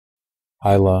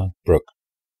Hyla, Brook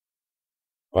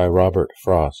by Robert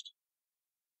Frost.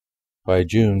 By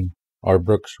June, our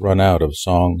brooks run out of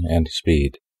song and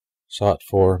speed. Sought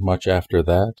for much after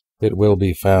that, it will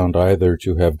be found either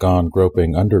to have gone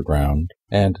groping underground,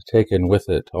 and taken with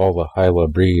it all the Hyla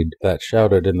breed that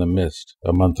shouted in the mist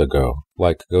a month ago,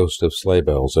 like ghost of sleigh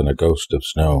bells and a ghost of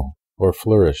snow, or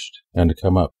flourished and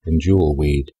come up in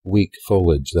jewelweed, weak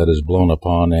foliage that is blown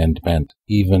upon and bent,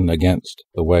 even against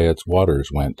the way its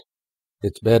waters went.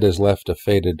 Its bed is left a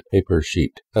faded paper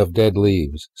sheet of dead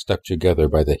leaves stuck together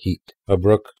by the heat, a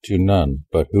brook to none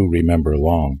but who remember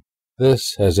long.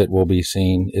 This, as it will be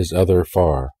seen, is other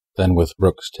far than with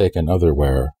brooks taken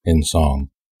otherwhere in song.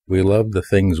 We love the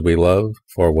things we love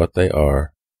for what they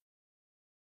are,